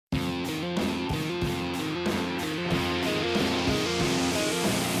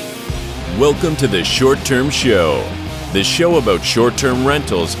Welcome to the Short Term Show, the show about short-term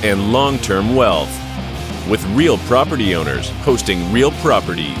rentals and long-term wealth, with real property owners hosting real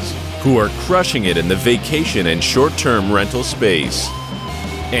properties who are crushing it in the vacation and short-term rental space.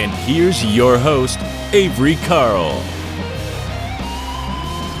 And here's your host, Avery Carl.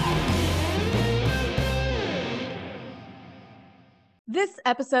 This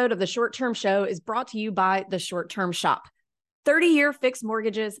episode of the Short Term Show is brought to you by the Short Term Shop. 30-year fixed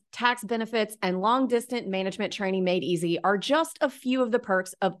mortgages, tax benefits, and long-distance management training made easy are just a few of the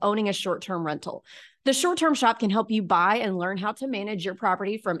perks of owning a short-term rental. The Short Term Shop can help you buy and learn how to manage your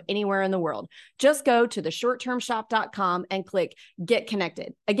property from anywhere in the world. Just go to theshorttermshop.com and click Get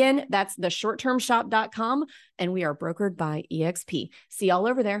Connected. Again, that's theshorttermshop.com, and we are brokered by eXp. See y'all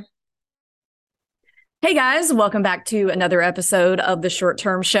over there. Hey guys, welcome back to another episode of the Short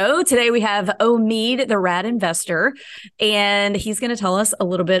Term Show. Today we have Omid, the Rad Investor, and he's going to tell us a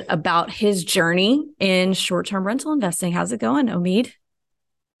little bit about his journey in short-term rental investing. How's it going, Omid?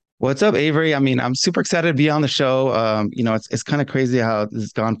 What's up, Avery? I'm super excited to be on the show. It's kind of crazy how this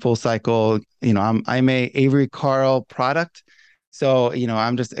has gone full cycle. I'm a Avery Carl product. So,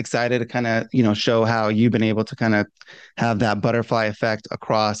 I'm just excited to kind of, show how you've been able to kind of have that butterfly effect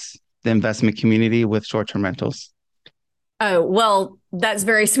across the investment community with short-term rentals. Oh, well, that's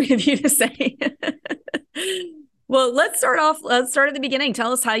very sweet of you to say. Well, let's start at the beginning.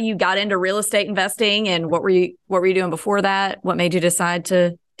 Tell us how you got into real estate investing and what were you doing before that? What made you decide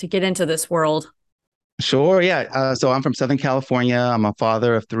to get into this world? Sure. Yeah. So I'm from Southern California. I'm a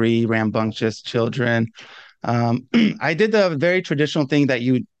father of 3 rambunctious children. I did the very traditional thing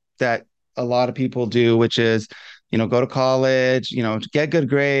that a lot of people do, which is, go to college, get good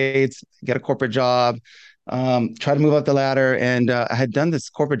grades, get a corporate job, try to move up the ladder. And I had done this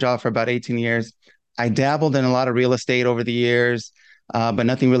corporate job for about 18 years. I dabbled in a lot of real estate over the years, but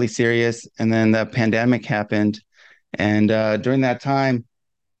nothing really serious. And then the pandemic happened. And during that time,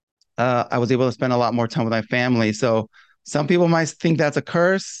 I was able to spend a lot more time with my family. So some people might think that's a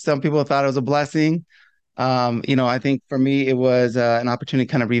curse. Some people thought it was a blessing. I think for me, it was an opportunity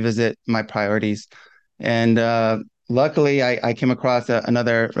to kind of revisit my priorities. And luckily, I came across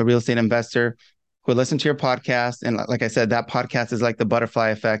another real estate investor who listened to your podcast. And like I said, that podcast is like the butterfly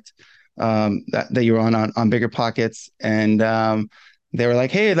effect that you're on Bigger Pockets. And they were like,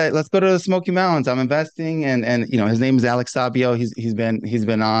 "Hey, let's go to the Smoky Mountains. I'm investing." And his name is Alex Sabio. He's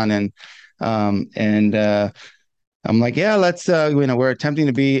been on, and I'm like, "Yeah, let's." We're attempting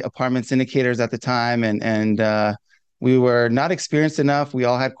to be apartment syndicators at the time, and we were not experienced enough. We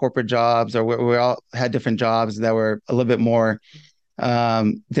all had corporate jobs, or we all had different jobs that were a little bit more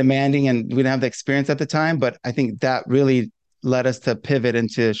demanding, and we didn't have the experience at the time. But I think that really led us to pivot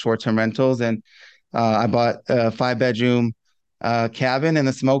into short-term rentals. And I bought a 5-bedroom cabin in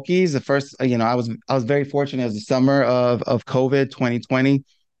the Smokies. The first, I was very fortunate. It was the summer of COVID 2020.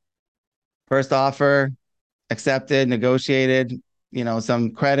 First offer accepted, negotiated,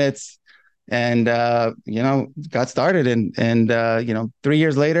 some credits. And, got started and 3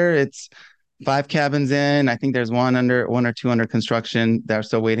 years later, it's 5 cabins in. I think there's one or two under construction that are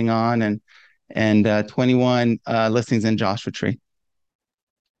still waiting on, and 21 listings in Joshua Tree.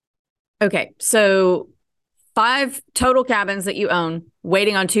 Okay. So 5 total cabins that you own,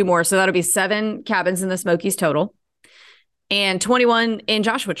 waiting on 2 more. So that'll be 7 cabins in the Smokies total and 21 in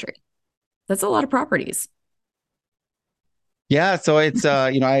Joshua Tree. That's a lot of properties. Yeah. So it's,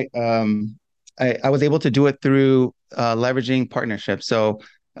 I was able to do it through leveraging partnerships. So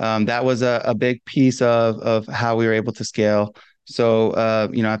that was a big piece of how we were able to scale. So, I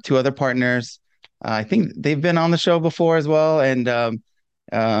have 2 other partners. I think they've been on the show before as well. And,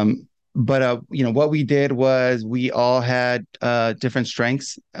 what we did was we all had different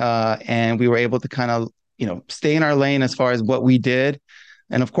strengths, and we were able to kind of, stay in our lane as far as what we did.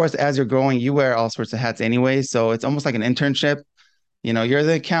 And of course, as you're growing, you wear all sorts of hats anyway. So it's almost like an internship. You're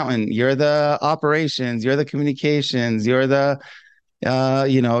the accountant, you're the operations, you're the communications, you're the,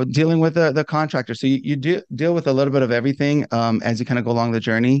 dealing with the contractor. So you deal with a little bit of everything as you kind of go along the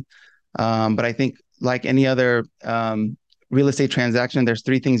journey. But I think like any other real estate transaction, there's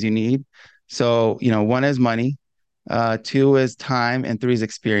 3 things you need. So, 1 is money, 2 is time, and 3 is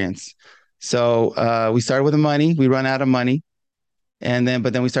experience. So we started with the money, we run out of money.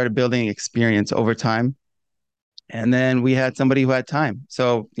 But then we started building experience over time. And then we had somebody who had time.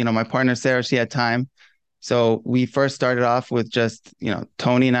 So, my partner, Sarah, she had time. So we first started off with just,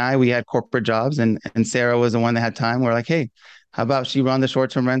 Tony and I, we had corporate jobs, and Sarah was the one that had time. We're like, "Hey, how about she run the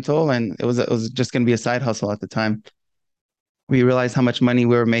short-term rental?" And it was just going to be a side hustle at the time. We realized how much money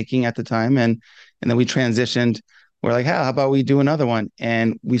we were making at the time. And then we transitioned we're like, how about we do another one?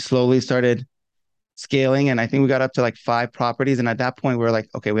 And we slowly started scaling. And I think we got up to like 5 properties. And at that point, we are like,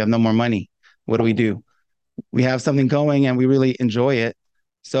 okay, we have no more money. What do we do? We have something going and we really enjoy it.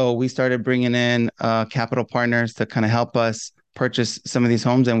 So we started bringing in capital partners to kind of help us purchase some of these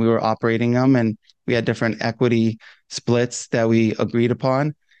homes, and we were operating them, and we had different equity splits that we agreed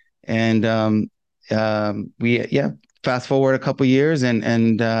upon. And we, yeah, fast forward a couple years,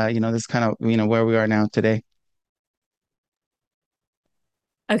 and this is kind of where we are now today.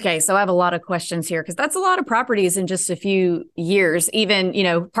 Okay, so I have a lot of questions here because that's a lot of properties in just a few years, even,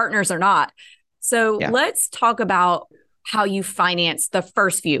 partners or not. So Yeah. let's talk about how you finance the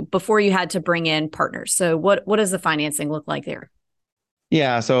first few before you had to bring in partners. So what does the financing look like there?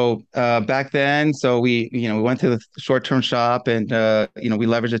 Yeah. So back then, so we went to the short-term shop, and we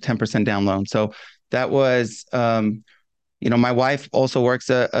leveraged a 10% down loan. So that was my wife also works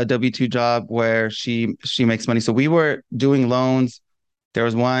a W-2 job where she makes money. So we were doing loans. There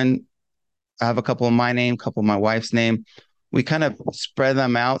was one, I have a couple in my name, couple in my wife's name. We kind of spread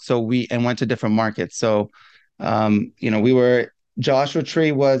them out. So and went to different markets. So, we were, Joshua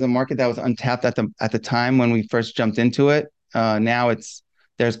Tree was a market that was untapped at the time when we first jumped into it. Now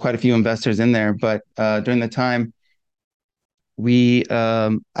there's quite a few investors in there, but during the time we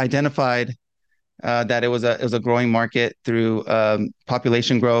identified that it was a growing market through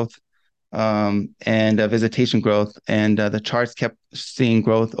population growth, and visitation growth, and the charts kept seeing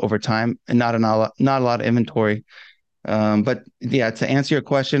growth over time, and not a lot of inventory. But yeah, to answer your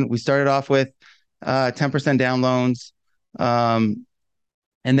question, we started off with 10% down loans, and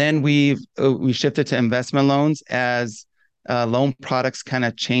then we shifted to investment loans as loan products kind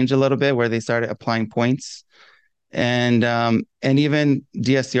of changed a little bit, where they started applying points, and even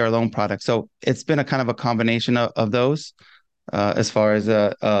DSCR loan products. So it's been a kind of a combination of those as far as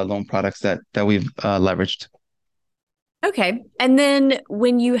loan products that we've leveraged. Okay. And then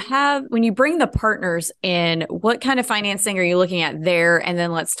when you bring the partners in, what kind of financing are you looking at there? And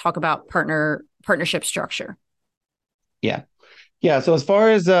then let's talk about partnership structure. Yeah. Yeah. So as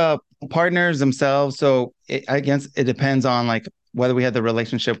far as partners themselves, so I guess it depends on like whether we had the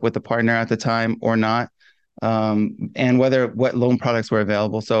relationship with the partner at the time or not, and what loan products were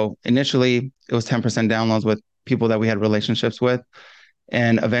available. So initially it was 10% down loans with people that we had relationships with.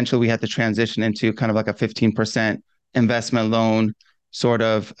 And eventually we had to transition into kind of like a 15% investment loan sort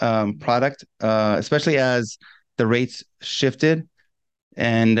of product, especially as the rates shifted,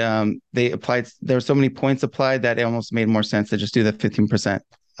 and there were so many points applied that it almost made more sense to just do the 15%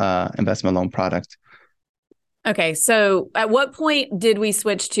 investment loan product. Okay. So at what point did we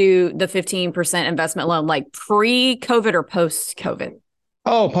switch to the 15% investment loan, like pre-COVID or post-COVID?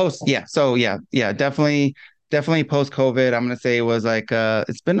 Oh, post. Yeah. So yeah, definitely post COVID. I'm going to say it was like,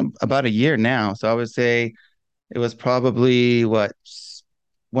 it's been about a year now. So I would say it was probably once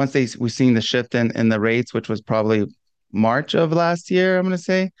we've seen the shift in the rates, which was probably March of last year, I'm going to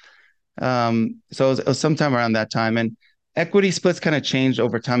say. So it was sometime around that time, and equity splits kind of changed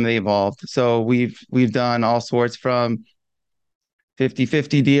over time. They evolved. So we've done all sorts from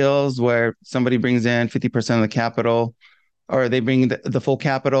 50-50 deals where somebody brings in 50% of the capital, or they bring the full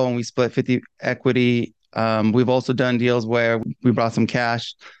capital and we split 50 equity. We've also done deals where we brought some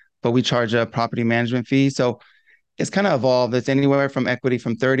cash, but we charge a property management fee. So it's kind of evolved. It's anywhere from equity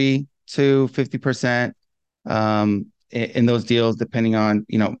from 30 to 50% in those deals, depending on,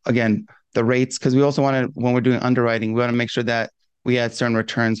 again, the rates. Because we also when we're doing underwriting, we want to make sure that we had certain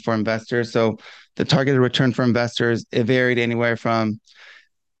returns for investors. So the targeted return for investors, it varied anywhere from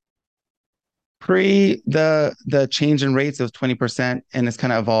pre the change in rates, it was 20%, and it's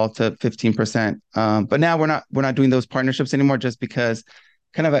kind of evolved to 15%. But now we're not doing those partnerships anymore, just because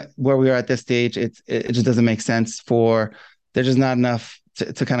kind of where we are at this stage, it just doesn't make sense there's just not enough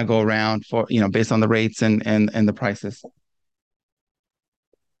to kind of go around for, based on the rates and the prices.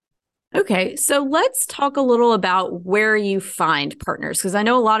 Okay, so let's talk a little about where you find partners, because I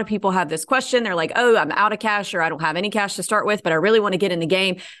know a lot of people have this question. They're like, oh, I'm out of cash, or I don't have any cash to start with, but I really want to get in the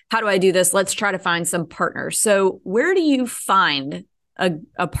game. How do I do this? Let's try to find some partners. So where do you find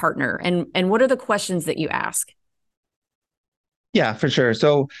a partner, and what are the questions that you ask? Yeah, for sure.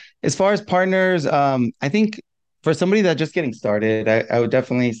 So as far as partners, I think for somebody that's just getting started, I would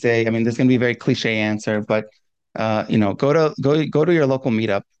definitely say, I mean, this is going to be a very cliche answer, but go to your local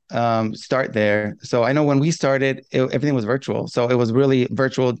meetup. Start there. So I know when we started, everything was virtual. So it was really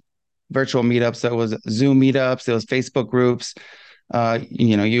virtual meetups. So it was Zoom meetups. It was Facebook groups.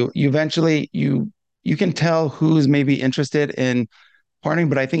 You eventually you can tell who's maybe interested in partnering,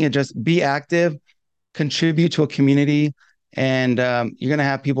 but I think it just be active, contribute to a community, and you're going to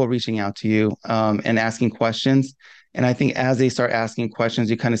have people reaching out to you and asking questions. And I think as they start asking questions,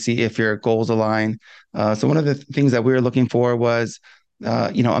 you kind of see if your goals align. So one of the things that we were looking for was,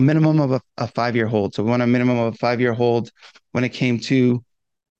 a minimum of a 5-year hold. So we want a minimum of a 5-year hold when it came to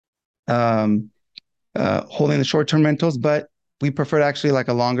um, holding the short-term rentals, but we preferred actually like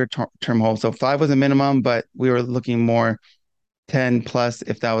a longer term hold. So 5 was a minimum, but we were looking more 10 plus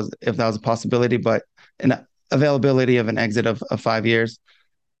if that was a possibility, but an availability of an exit of 5 years.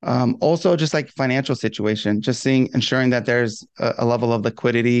 Also, just like financial situation, just ensuring that there's a level of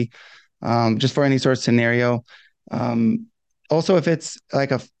liquidity, just for any sort of scenario. Um, Also, if it's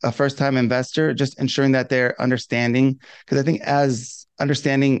like a first-time investor, just ensuring that they're understanding, because I think as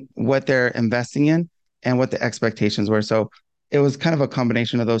understanding what they're investing in and what the expectations were. So it was kind of a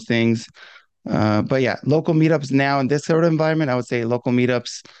combination of those things. But yeah, local meetups now in this sort of environment, I would say local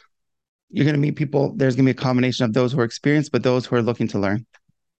meetups, you're going to meet people. There's going to be a combination of those who are experienced, but those who are looking to learn.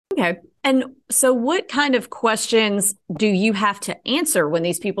 Okay. And so what kind of questions do you have to answer when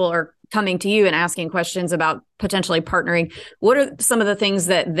these people are coming to you and asking questions about potentially partnering? What are some of the things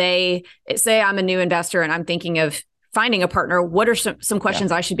that they say? I'm a new investor and I'm thinking of finding a partner. What are some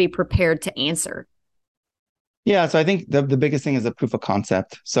questions I should be prepared to answer? Yeah, so I think the biggest thing is the proof of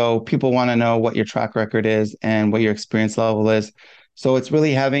concept. So people want to know what your track record is and what your experience level is. So it's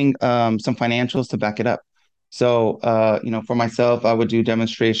really having some financials to back it up. So for myself, I would do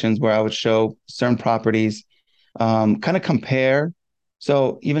demonstrations where I would show certain properties, kind of compare.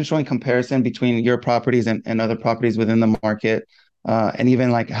 So even showing comparison between your properties and other properties within the market, and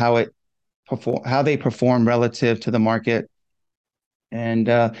even like how they perform relative to the market. And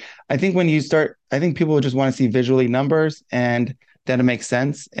I think I think people would just want to see visually numbers and then it makes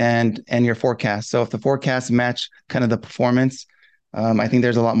sense and your forecast. So if the forecasts match kind of the performance, I think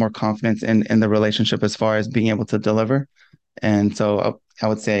there's a lot more confidence in the relationship as far as being able to deliver. And so I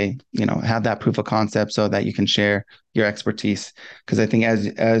would say, have that proof of concept so that you can share your expertise. Because I think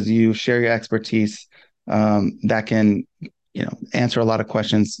as you share your expertise, that can, answer a lot of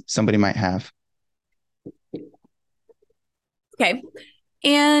questions somebody might have. Okay.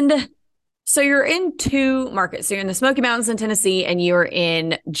 And so you're in 2 markets. So you're in the Smoky Mountains in Tennessee and you're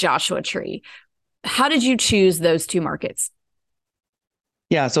in Joshua Tree. How did you choose those 2 markets?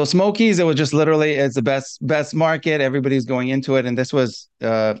 Yeah, so Smokies, it was just literally it's the best market. Everybody's going into it, and this was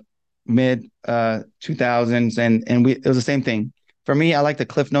mid 2000s, and it was the same thing. For me, I like the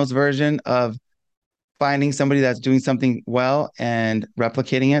Cliff Notes version of finding somebody that's doing something well and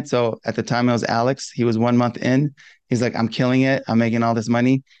replicating it. So at the time, it was Alex. He was 1 month in. He's like, "I'm killing it. I'm making all this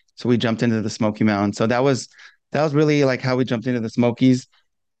money." So we jumped into the Smoky Mountains. So that was really like how we jumped into the Smokies.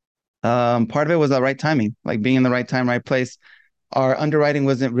 Part of it was the right timing, like being in the right time, right place. Our underwriting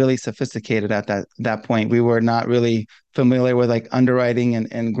wasn't really sophisticated at that point. We were not really familiar with like underwriting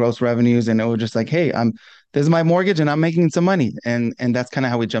and gross revenues, and it was just like, hey, this is my mortgage, and I'm making some money, and that's kind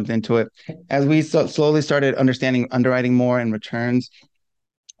of how we jumped into it. As we slowly started understanding underwriting more and returns,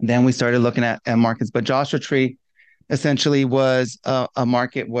 then we started looking at markets. But Joshua Tree essentially was a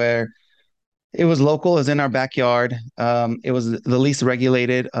market where it was local, it was in our backyard. It was the least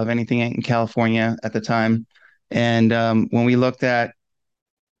regulated of anything in California at the time. And when we looked at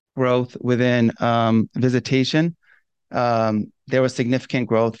growth within visitation, there was significant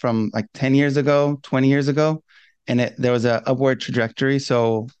growth from like 10 years ago, 20 years ago, and there was a upward trajectory.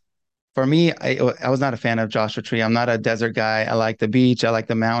 So for me, I was not a fan of Joshua Tree. I'm not a desert guy. I like the beach. I like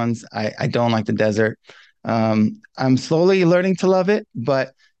the mountains. I don't like the desert. I'm slowly learning to love it,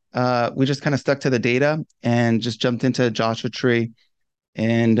 but we just kind of stuck to the data and just jumped into Joshua Tree.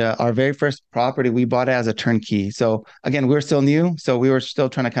 And our very first property, we bought it as a turnkey. So again, we were still new, so we were still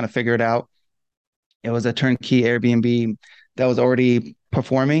trying to kind of figure it out. It was a turnkey Airbnb that was already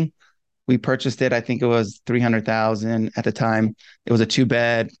performing. We purchased it. I think it was 300,000 at the time. It was a 2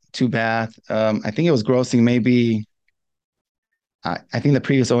 bed, 2 bath. I think it was grossing maybe. I think the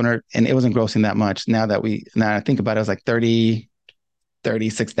previous owner, and it wasn't grossing that much. Now I think about it, it was like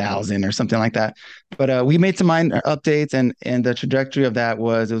 36,000 or something like that. But we made some minor updates, and the trajectory of that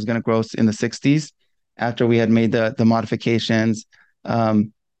was it was going to gross in the 60s after we had made the modifications.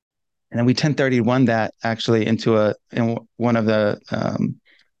 And then we 1031 that actually in one of the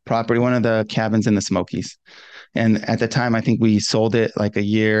one of the cabins in the Smokies. And at the time, I think we sold it like a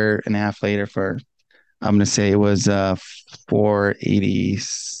year and a half later for, I'm going to say it was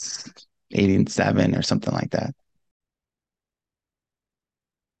 487 or something like that.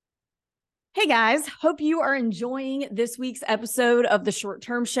 Hey guys, hope you are enjoying this week's episode of the Short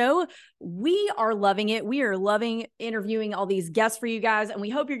Term Show. We are loving it. We are loving interviewing all these guests for you guys, and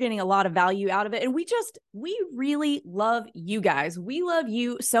we hope you're getting a lot of value out of it. And we really love you guys. We love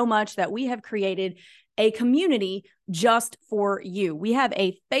you so much that we have created a community just for you. We have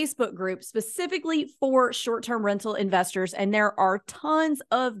a Facebook group specifically for short-term rental investors, and there are tons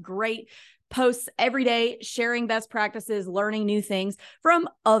of great posts every day, sharing best practices, learning new things from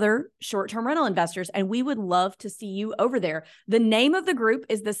other short-term rental investors. And we would love to see you over there. The name of the group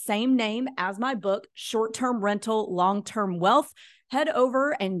is the same name as my book, Short-Term Rental, Long-Term Wealth. Head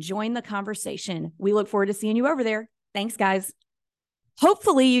over and join the conversation. We look forward to seeing you over there. Thanks, guys.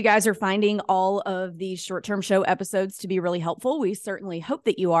 Hopefully you guys are finding all of these short-term show episodes to be really helpful. We certainly hope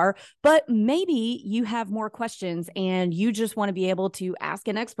that you are, but maybe you have more questions and you just want to be able to ask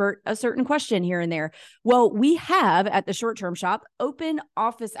an expert a certain question here and there. Well, we have at the Short-Term Shop open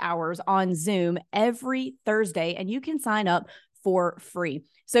office hours on Zoom every Thursday, and you can sign up for free.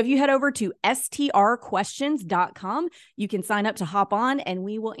 So if you head over to strquestions.com, you can sign up to hop on and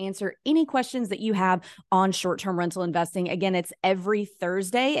we will answer any questions that you have on short-term rental investing. Again, it's every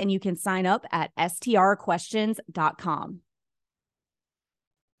Thursday and you can sign up at strquestions.com.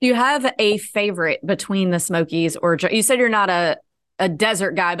 Do you have a favorite between the Smokies or you said you're not a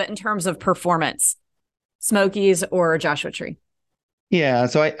desert guy, but in terms of performance, Smokies or Joshua Tree? Yeah,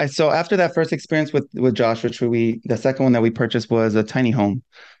 so so after that first experience with Joshua Tree, the second one that we purchased was a tiny home.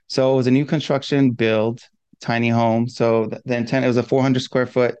 So it was a new construction build, tiny home. So the intent, it was a 400 square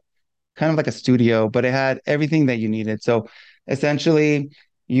foot, kind of like a studio, but it had everything that you needed. So essentially,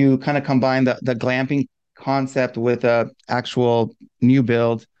 you kind of combine the glamping concept with a actual new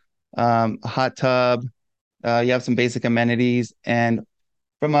build, a hot tub. You have some basic amenities, and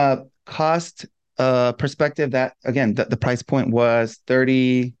from a cost perspective, that again, the price point was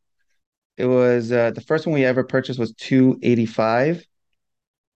 30. It was the first one we ever purchased was 285,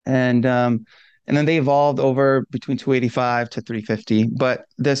 and then they evolved over between 285 to 350. But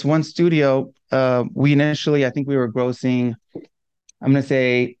this one studio, we initially, I think we were grossing, I'm gonna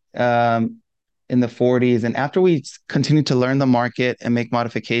say in the 40s, and after we continued to learn the market and make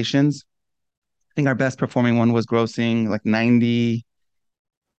modifications, I think our best performing one was grossing like 90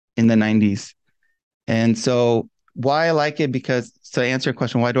 in the 90s. And so why I like it, because to answer your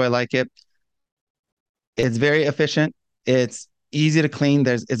question, why do I like it? It's very efficient. It's easy to clean.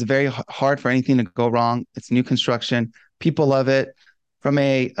 It's very hard for anything to go wrong. It's new construction. People love it. From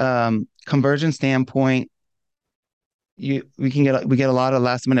a conversion standpoint, we get a lot of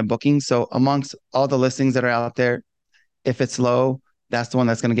last minute bookings. So amongst all the listings that are out there, if it's low, that's the one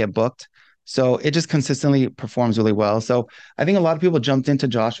that's going to get booked. So it just consistently performs really well. So I think a lot of people jumped into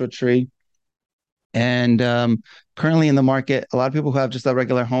Joshua Tree. And currently in the market, a lot of people who have just the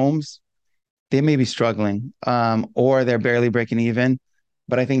regular homes, they may be struggling or they're barely breaking even.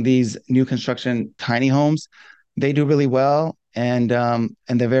 But I think these new construction tiny homes, they do really well, and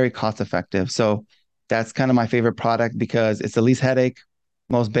they're very cost effective. So that's kind of my favorite product because it's the least headache,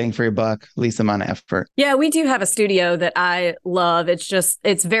 most bang for your buck, least amount of effort. Yeah, we do have a studio that I love.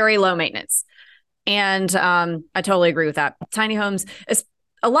 It's very low maintenance. And I totally agree with that. Tiny homes,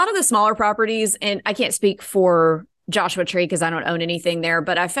 a lot of the smaller properties, and I can't speak for Joshua Tree because I don't own anything there,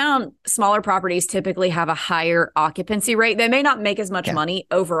 but I found smaller properties typically have a higher occupancy rate. They may not make as much money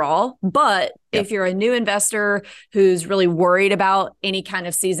overall, but if you're a new investor who's really worried about any kind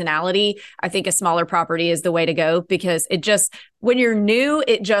of seasonality, I think a smaller property is the way to go because when you're new,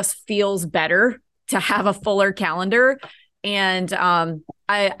 it just feels better to have a fuller calendar. And I'm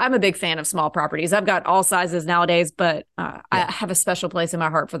a big fan of small properties. I've got all sizes nowadays, but I have a special place in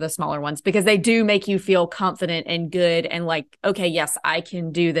my heart for the smaller ones because they do make you feel confident and good and like, okay, yes, I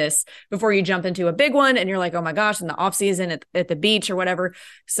can do this before you jump into a big one. And you're like, oh my gosh, in the off season at the beach or whatever.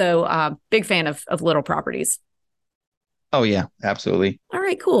 So big fan of little properties. Oh yeah, absolutely. All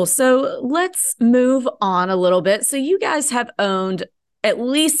right, cool. So let's move on a little bit. So you guys have owned at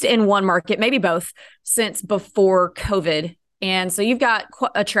least in one market, maybe both, since before COVID. And so you've got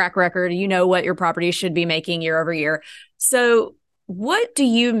a track record. You know what your property should be making year over year. So what do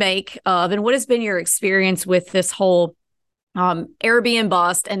you make of, and what has been your experience with this whole Airbnb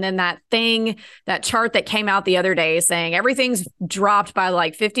bust? And then that chart that came out the other day saying everything's dropped by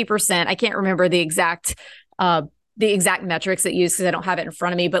like 50%. I can't remember the exact metrics it used because I don't have it in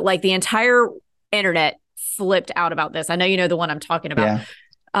front of me, but like the entire internet flipped out about this. I know you know the one I'm talking about.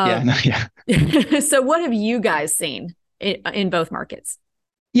 Yeah. So what have you guys seen in both markets?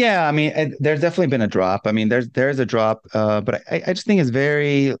 Yeah, I mean, there's definitely been a drop. I mean, there's a drop, but I just think it's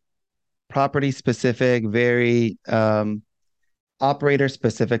very property specific, very operator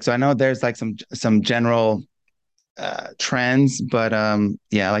specific. So I know there's like some general trends, but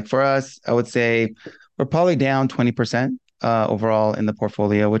yeah, like for us, I would say we're probably down 20% overall in the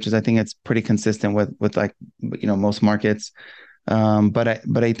portfolio, which is I think it's pretty consistent with like most markets. But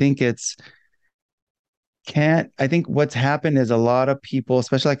I think it's can't I think what's happened is a lot of people,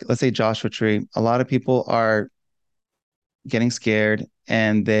 especially like let's say Joshua Tree, a lot of people are getting scared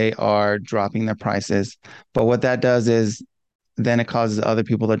and they are dropping their prices. But what that does is then it causes other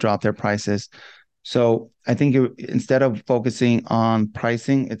people to drop their prices. So I think instead of focusing on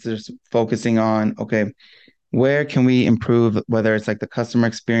pricing, it's just focusing on, okay, where can we improve, whether it's like the customer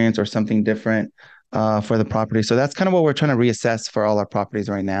experience or something different for the property. So that's kind of what we're trying to reassess for all our properties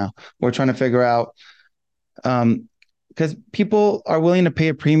right now. We're trying to figure out, because people are willing to pay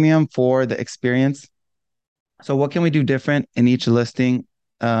a premium for the experience. So what can we do different in each listing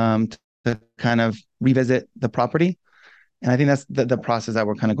to kind of revisit the property? And I think that's the process that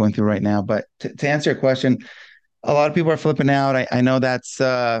we're kind of going through right now. But to answer your question, a lot of people are flipping out. I know that's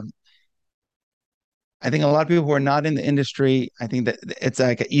I think a lot of people who are not in the industry, I think that it's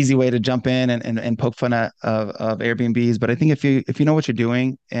like an easy way to jump in and poke fun of Airbnbs. But I think if you know what you're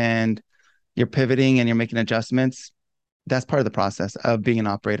doing and you're pivoting and you're making adjustments, that's part of the process of being an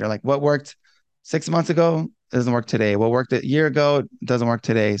operator. Like what worked 6 months ago doesn't work today. What worked a year ago doesn't work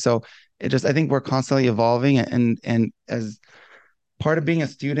today. So I think we're constantly evolving, and as part of being a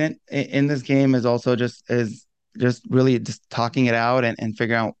student in this game is also just really just talking it out and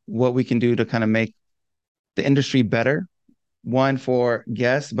figuring out what we can do to kind of make the industry better, one for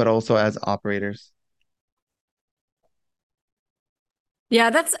guests, but also as operators.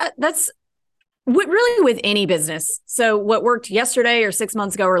 Yeah, that's really with any business. So what worked yesterday or 6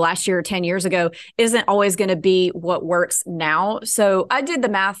 months ago or last year or 10 years ago isn't always going to be what works now. So I did the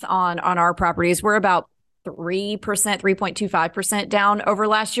math on our properties. We're about 3%, 3.25% down over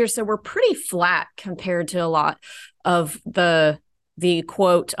last year. So we're pretty flat compared to a lot of the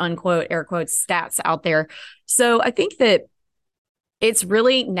quote unquote, air quotes stats out there. So I think that it's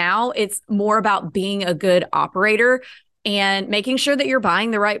more about being a good operator and making sure that you're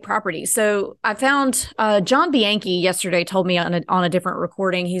buying the right property. So I found John Bianchi yesterday told me on a different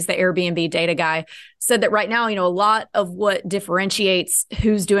recording, he's the Airbnb data guy, said that right now, a lot of what differentiates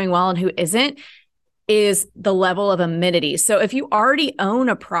who's doing well and who isn't is the level of amenities. So if you already own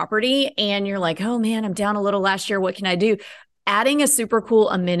a property and you're like, oh man, I'm down a little last year, what can I do? Adding a super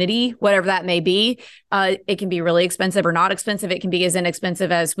cool amenity, whatever that may be, it can be really expensive or not expensive. It can be as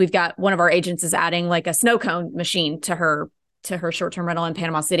inexpensive as we've got one of our agents is adding like a snow cone machine to her short-term rental in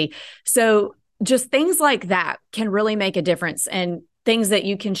Panama City. So just things like that can really make a difference, and things that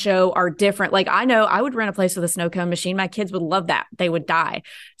you can show are different. Like I know I would rent a place with a snow cone machine. My kids would love that. They would die.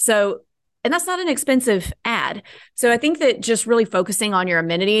 So, and that's not an expensive ad. So I think that just really focusing on your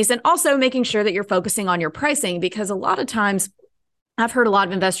amenities and also making sure that you're focusing on your pricing, because a lot of times I've heard a lot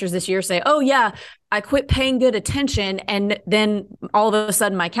of investors this year say, oh yeah, I quit paying good attention, and then all of a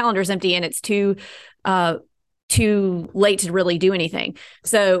sudden my calendar's empty and it's too late to really do anything.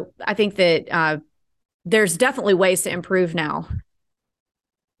 So I think that there's definitely ways to improve now.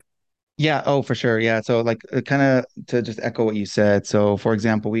 Yeah, oh, for sure. Yeah. So like kind of to just echo what you said. So for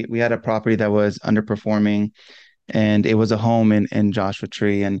example, we had a property that was underperforming, and it was a home in Joshua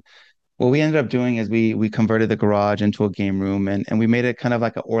Tree. And what we ended up doing is we converted the garage into a game room, and we made it kind of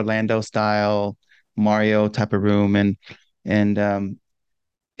like an Orlando style Mario type of room. And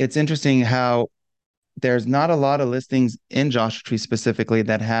it's interesting how there's not a lot of listings in Joshua Tree specifically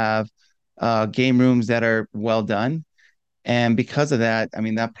that have game rooms that are well done. And because of that, I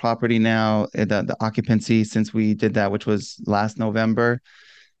mean, that property now, the occupancy since we did that, which was last November,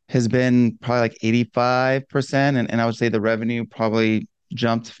 has been probably like 85%. And I would say the revenue probably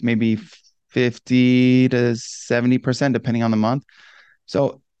jumped maybe 50 to 70%, depending on the month.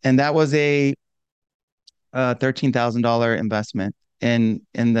 So, and that was a $13,000 investment in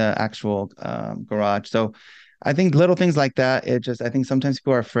the actual garage. So I think little things like that, I think sometimes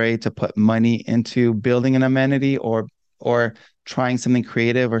people are afraid to put money into building an amenity or trying something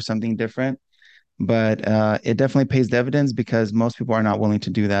creative or something different. But it definitely pays dividends because most people are not willing to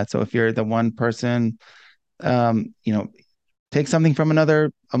do that. So if you're the one person, take something from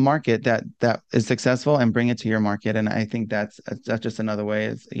a market that is successful and bring it to your market. And I think that's just another way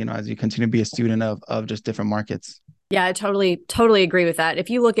as you continue to be a student of just different markets. Yeah, I totally agree with that.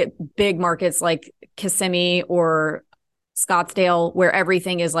 If you look at big markets like Kissimmee or Scottsdale, where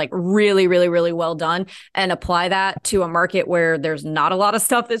everything is like really, really, really well done, and apply that to a market where there's not a lot of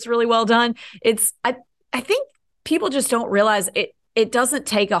stuff that's really well done, I think people just don't realize it doesn't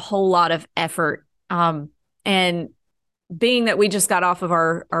take a whole lot of effort. And being that we just got off of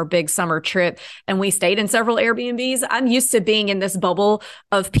our big summer trip and we stayed in several Airbnbs, I'm used to being in this bubble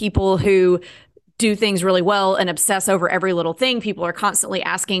of people who do things really well and obsess over every little thing. People are constantly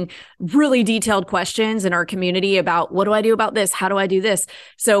asking really detailed questions in our community about, what do I do about this? How do I do this?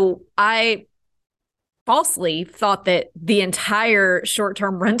 So I falsely thought that the entire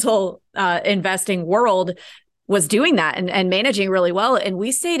short-term rental investing world was doing that and managing really well. And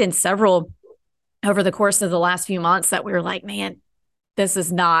we stayed in several over the course of the last few months that we were like, man, this is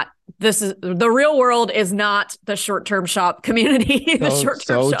the real world is not the short-term shop community. The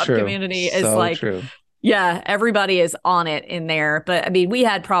short-term shop community is true. Yeah, everybody is on it in there. But I mean, we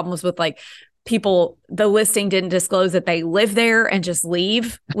had problems with like people, the listing didn't disclose that they live there and just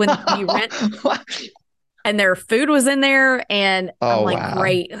leave when you rent. And their food was in there. And I'm like, wow.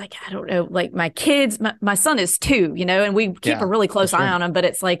 Great. Like, I don't know, like my kids, my son is 2, and we keep a really close eye on him, but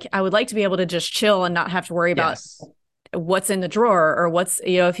it's like, I would like to be able to just chill and not have to worry about what's in the drawer or what's,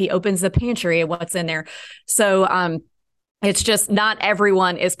 if he opens the pantry, what's in there. So, it's just not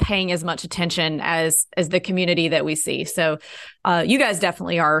everyone is paying as much attention as the community that we see. So, you guys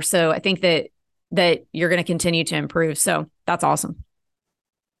definitely are. So I think that you're going to continue to improve. So that's awesome.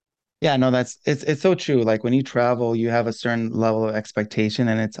 Yeah, no, it's so true. Like when you travel, you have a certain level of expectation,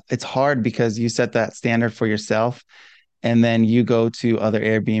 and it's hard because you set that standard for yourself, and then you go to other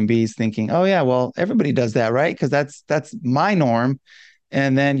Airbnbs thinking, oh yeah, well, everybody does that, right? Because that's my norm.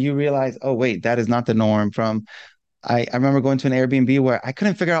 And then you realize, oh wait, that is not the norm. I remember going to an Airbnb where I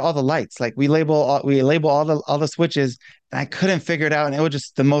couldn't figure out all the lights. Like we label all the switches, and I couldn't figure it out, and it was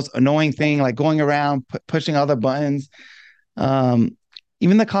just the most annoying thing. Like going around pushing all the buttons.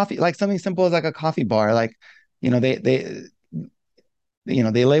 Even the coffee, like something simple as like a coffee bar, like, they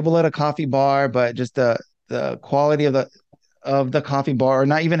label it a coffee bar, but just the quality of the coffee bar, or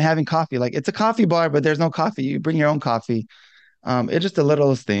not even having coffee, like it's a coffee bar, but there's no coffee. You bring your own coffee. It's just the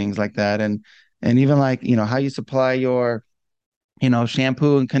littlest things like that. And even like, how you supply your,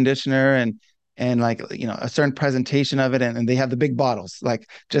 shampoo and conditioner and like, a certain presentation of it. And they have the big bottles, like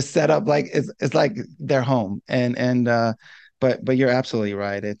just set up, like it's like their home. But you're absolutely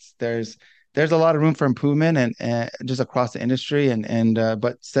right. There's a lot of room for improvement and just across the industry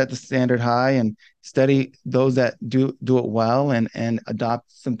but set the standard high and study those that do it well and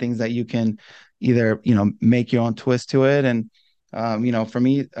adopt some things that you can either, make your own twist to it. And, for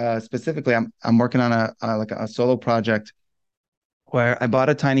me, specifically, I'm working on a solo project where I bought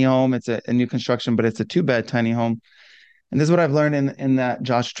a tiny home. It's a new construction, but it's a 2-bed tiny home. And this is what I've learned in that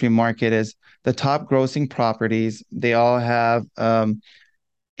Joshua Tree market is the top grossing properties, they all have a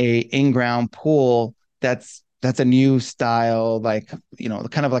in-ground pool that's a new style, like,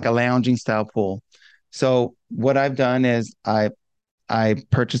 kind of like a lounging style pool. So what I've done is I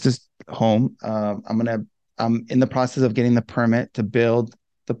purchased this home. I'm in the process of getting the permit to build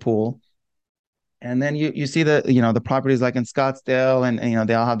the pool. And then you see the properties like in Scottsdale and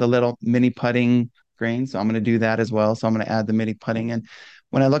they all have the little mini putting green. So I'm going to do that as well. So I'm going to add the mini putting. And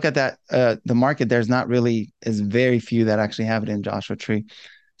when I look at that, the market, is very few that actually have it in Joshua Tree.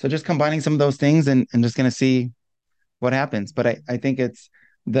 So just combining some of those things and just going to see what happens. But I think it's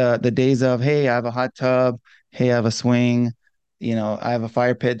the days of, hey, I have a hot tub. Hey, I have a swing. I have a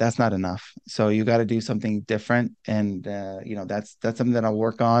fire pit. That's not enough. So you got to do something different. And, that's something that I'll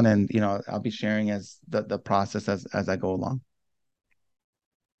work on. And, I'll be sharing as the process as I go along.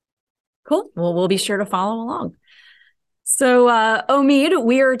 Cool. Well, we'll be sure to follow along. So, Omid,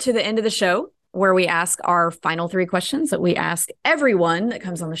 we are to the end of the show where we ask our final 3 questions that we ask everyone that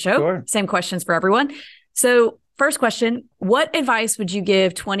comes on the show. Sure. Same questions for everyone. So first question, what advice would you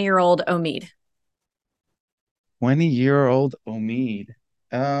give 20-year-old Omid? 20-year-old Omid.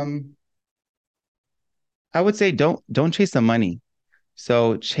 I would say don't chase the money.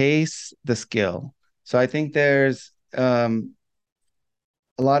 So chase the skill. So I think there's a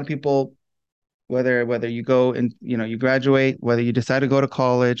lot of people, whether you go and you graduate, whether you decide to go to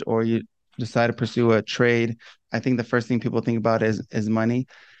college or you decide to pursue a trade, I think the first thing people think about is money.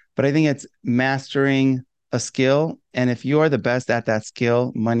 But I think it's mastering a skill, and if you are the best at that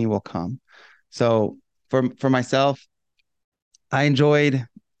skill, money will come. So for myself, I enjoyed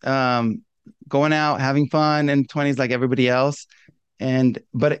going out, having fun in 20s like everybody else.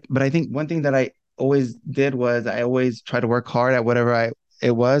 But I think one thing that I always did was I always try to work hard at whatever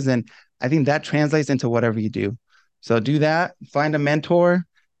it was. And I think that translates into whatever you do. So do that, find a mentor,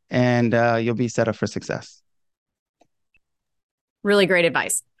 and you'll be set up for success. Really great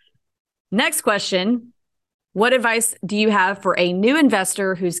advice. Next question. What advice do you have for a new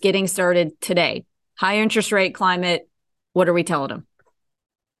investor who's getting started today? High interest rate climate. What are we telling them?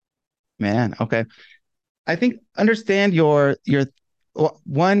 Man, okay. I think understand your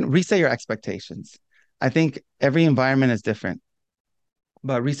one, reset your expectations. I think every environment is different,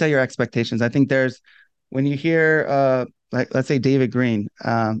 but reset your expectations. I think there's when you hear like let's say David Green,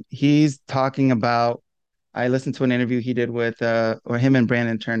 he's talking about I listened to an interview he did with or him and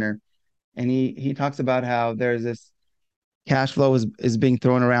Brandon Turner, and he talks about how there's this cash flow is being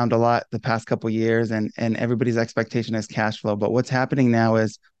thrown around a lot the past couple of years, and everybody's expectation is cash flow. But what's happening now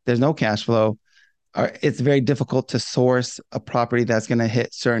is there's no cash flow. It's very difficult to source a property that's going to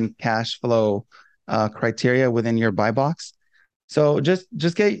hit certain cash flow criteria within your buy box. So just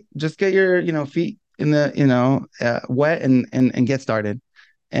get your feet in the wet and get started.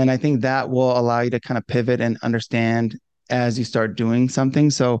 And I think that will allow you to kind of pivot and understand as you start doing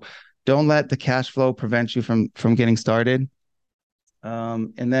something. So don't let the cash flow prevent you from getting started.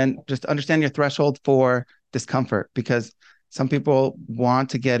 And then just understand your threshold for discomfort, because some people want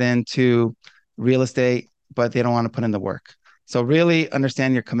to get into real estate, but they don't want to put in the work. So really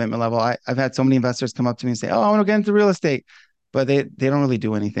understand your commitment level. I've had so many investors come up to me and say, "Oh, I want to get into real estate," but they don't really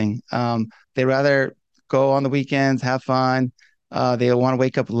do anything. They rather go on the weekends, have fun. They want to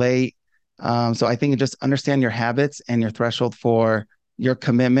wake up late. So I think just understand your habits and your threshold for your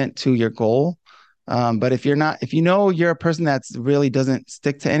commitment to your goal. But if you're not, if you know you're a person that's really doesn't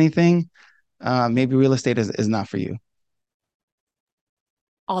stick to anything, maybe real estate is not for you.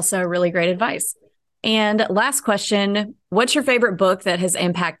 Also, really great advice. And last question, what's your favorite book that has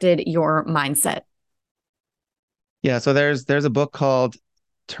impacted your mindset? Yeah, so there's a book called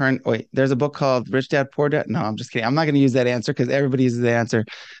there's a book called Rich Dad Poor Dad. No, I'm just kidding. I'm not going to use that answer because everybody uses the answer.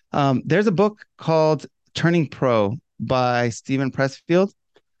 There's a book called Turning Pro by Stephen Pressfield.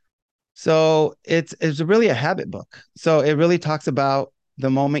 So it's really a habit book. So it really talks about the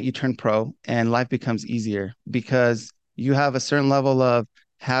moment you turn pro and life becomes easier because you have a certain level of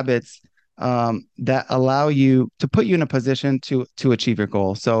habits that allow you to put you in a position to achieve your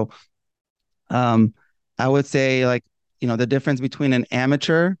goal. So um, I would say like, the difference between an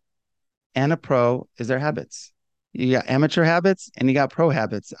amateur and a pro is their habits. You got amateur habits and you got pro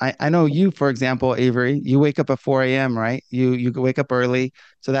habits. I know you, for example, Avery, you wake up at 4 a.m., right? You wake up early.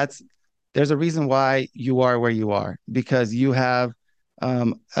 So there's a reason why you are where you are because you have a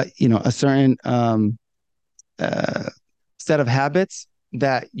certain uh, set of habits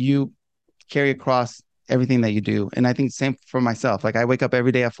that you carry across everything that you do. And I think same for myself. Like I wake up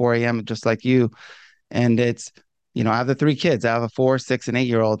every day at 4 a.m. just like you. And I have the three kids. I have a 4, 6, and 8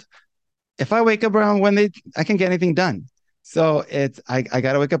 year old. If I wake up around I can get anything done. So I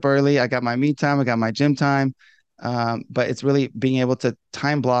got to wake up early. I got my me time. I got my gym time. But it's really being able to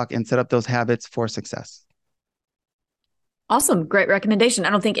time block and set up those habits for success. Awesome. Great recommendation. I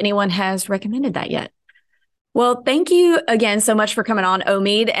don't think anyone has recommended that yet. Well, thank you again so much for coming on,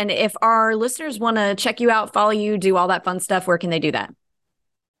 Omid. And if our listeners want to check you out, follow you, do all that fun stuff, where can they do that?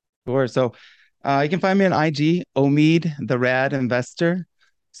 Sure. So you can find me on IG, Omid, the Rad Investor.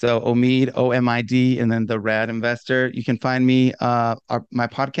 So Omid, OMID, and then the Rad Investor. You can find me my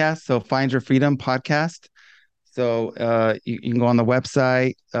podcast. So Find Your Freedom podcast. So you can go on the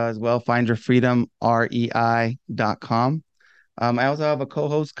website as well, findyourfreedomrei.com. I also have a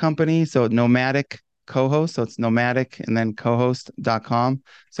co-host company, so Nomadic Co-host. So it's Nomadic and then cohost.com.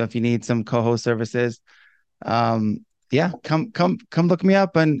 So if you need some co-host services, yeah, come look me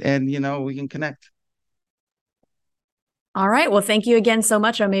up and we can connect. All right. Well, thank you again so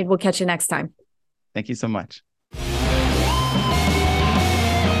much, Omid. We'll catch you next time. Thank you so much.